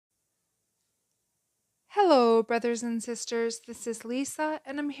Hello, brothers and sisters. This is Lisa,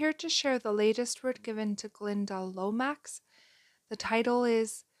 and I'm here to share the latest word given to Glynda Lomax. The title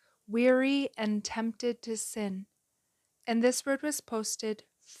is Weary and Tempted to Sin, and this word was posted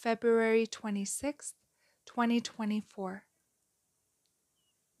February 26th, 2024.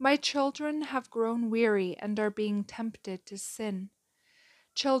 My children have grown weary and are being tempted to sin.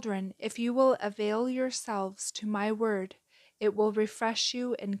 Children, if you will avail yourselves to my word, it will refresh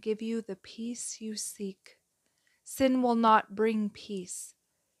you and give you the peace you seek. Sin will not bring peace.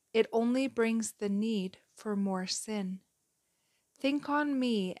 It only brings the need for more sin. Think on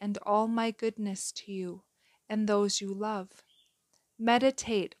me and all my goodness to you and those you love.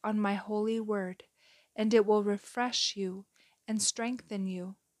 Meditate on my holy word, and it will refresh you and strengthen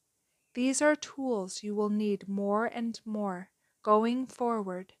you. These are tools you will need more and more going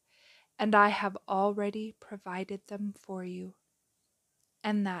forward, and I have already provided them for you.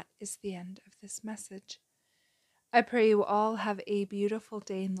 And that is the end of this message. I pray you all have a beautiful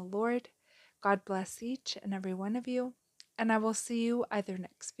day in the Lord. God bless each and every one of you, and I will see you either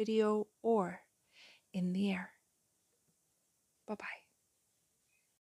next video or in the air. Bye-bye.